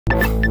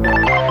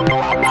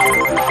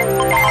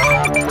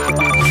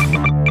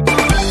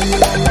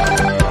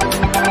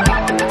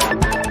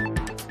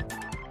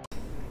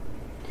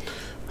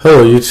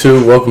Hello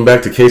YouTube, welcome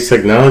back to Case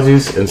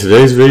Technologies. In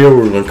today's video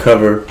we're going to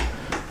cover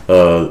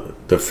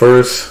the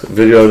first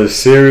video of this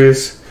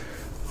series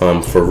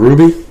for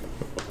Ruby.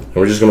 And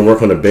we're just going to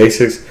work on the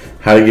basics,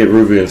 how to get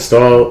Ruby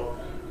installed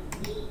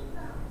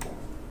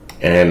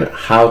and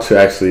how to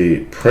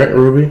actually print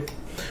Ruby.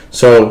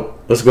 So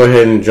let's go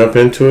ahead and jump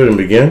into it and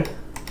begin.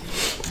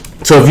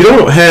 So if you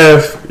don't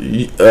have,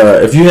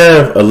 if you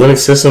have a Linux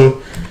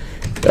system,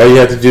 all you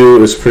have to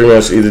do is pretty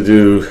much either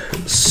do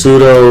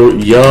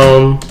sudo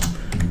yum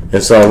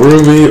install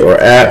Ruby or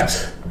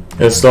apt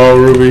install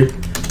Ruby,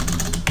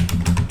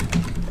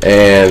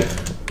 and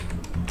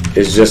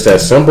it's just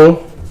that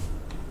simple.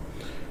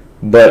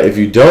 But if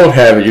you don't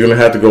have it, you're gonna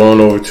have to go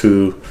on over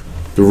to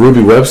the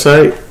Ruby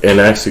website and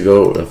actually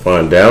go and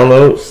find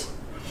downloads,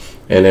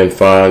 and then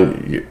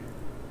find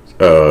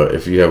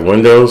if you have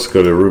Windows,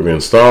 go to Ruby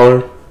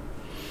installer,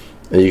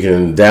 and you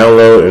can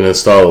download and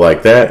install it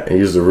like that, and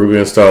use the Ruby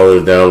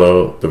installer to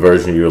download the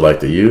version you would like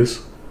to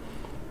use.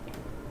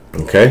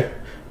 Okay.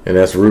 And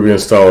that's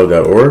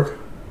rubyinstaller.org.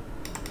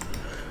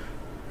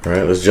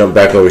 Alright, let's jump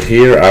back over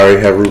here. I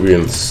already have Ruby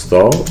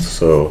installed,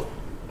 so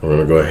we're going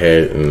to go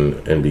ahead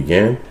and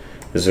begin.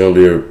 This is going to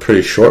be a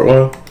pretty short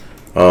one.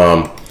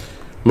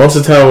 Most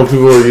of the time when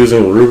people are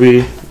using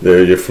Ruby,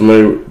 they're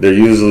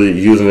usually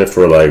using it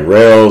for like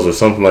Rails or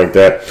something like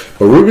that.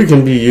 But Ruby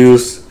can be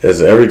used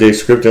as an everyday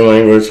scripting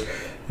language.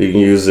 You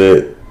can use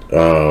it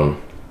to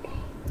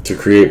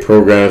create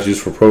programs,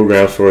 used for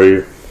programs for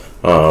you.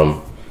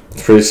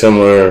 It's pretty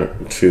similar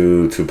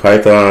to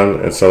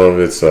Python and some of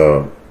its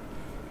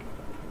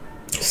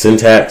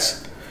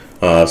syntax.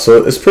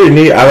 So it's pretty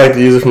neat. I like to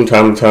use it from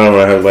time to time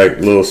when I have like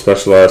little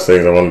specialized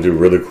things I want to do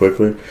really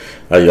quickly.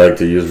 I like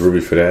to use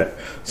Ruby for that.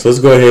 So let's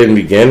go ahead and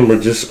begin.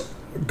 We're just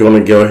going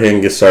to go ahead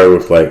and get started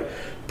with like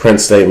print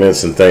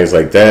statements and things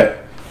like that.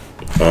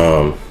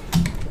 And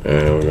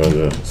we're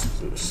going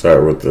to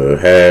start with the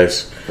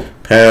hash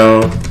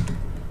pound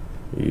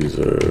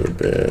user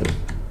bin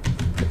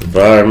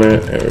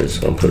environment, and we're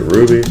just going to put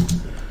Ruby.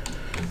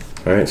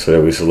 Alright, so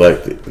that we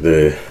select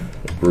the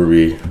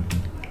Ruby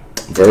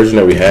version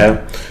that we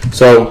have.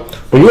 So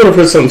when you want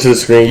to put something to the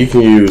screen, you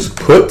can use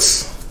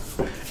puts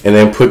and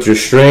then put your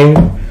string.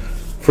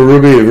 For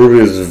Ruby, Ruby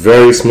is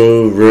very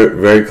smooth,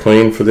 very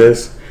clean for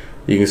this.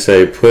 You can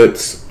say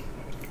puts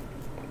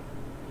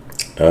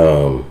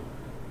hello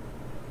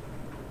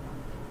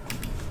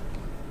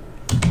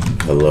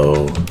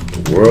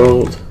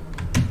world.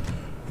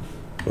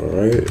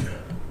 Alright.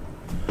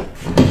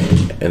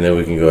 And then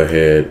we can go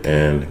ahead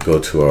and go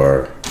to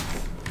our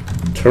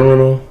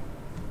terminal.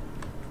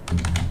 I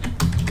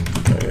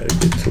gotta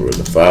get to where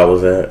the file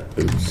is at.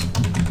 Oops.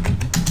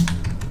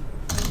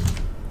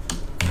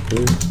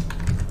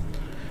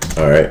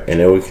 Alright, and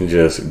then we can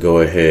just go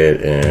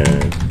ahead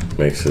and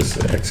make this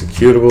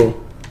executable.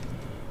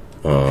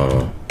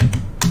 Alright.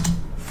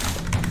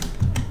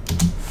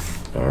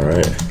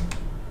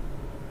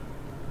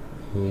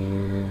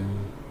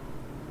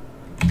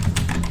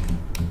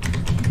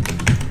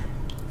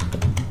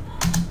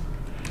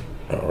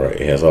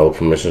 Alright, it has all the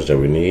permissions that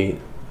we need.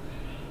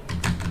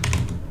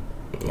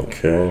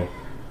 Okay.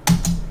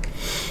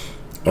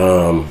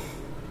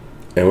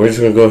 And we're just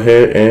gonna go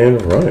ahead and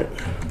run it.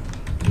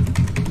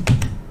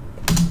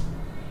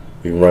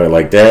 You can run it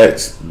like that,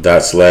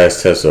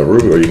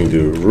 /test.ruby, or you can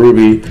do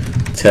ruby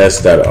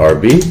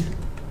test.rb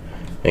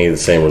and get the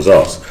same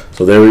results.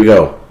 So there we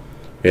go.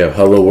 We have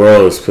hello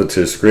world is put to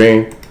the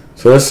screen.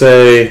 So let's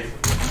say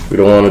we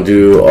don't want to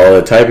do all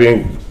the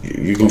typing.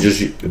 You can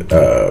just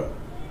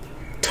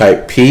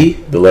type P,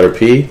 the letter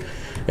P,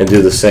 and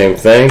do the same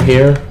thing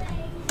here.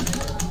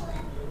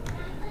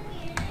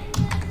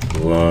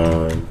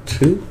 Line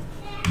 2.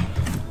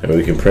 And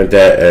we can print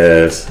that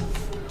as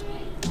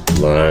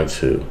line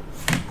 2.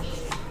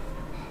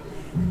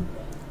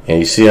 And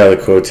you see how the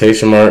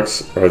quotation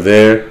marks are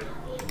there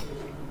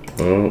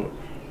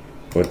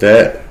with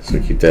that, so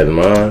keep that in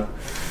mind.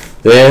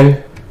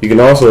 Then you can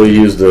also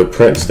use the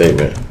print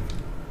statement,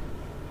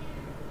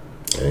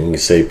 and you can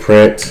say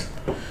print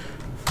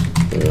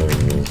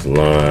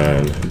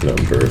line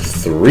number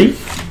 3,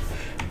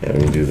 and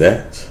we can do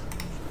that.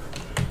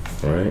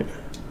 Alright,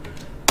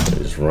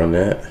 just run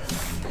that.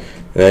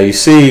 Now you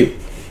see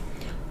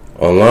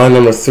on line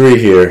number 3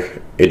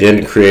 here, it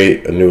didn't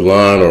create a new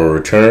line or a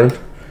return.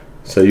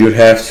 So you'd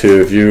have to,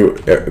 if you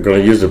are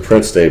going to use the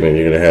print statement,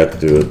 you're going to have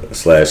to do a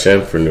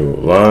 /n for new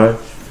line.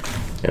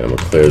 And I'm going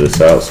to clear this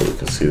out so we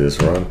can see this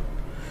run.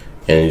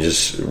 And you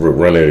just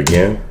run it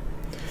again,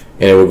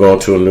 and it will go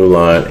into a new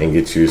line and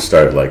get you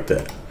started like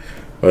that.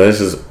 Well,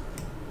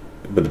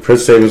 but the print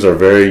statements are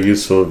very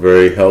useful,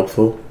 very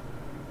helpful.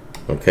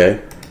 Okay,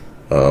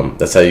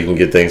 that's how you can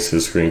get things to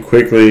the screen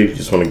quickly. You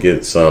just want to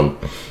get some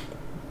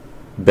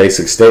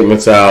basic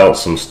statements out,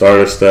 some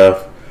starter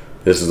stuff.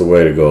 This is the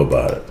way to go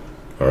about it.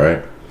 All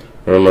right.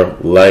 Remember,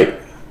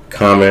 like,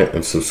 comment,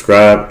 and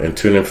subscribe, and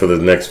tune in for the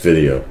next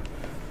video.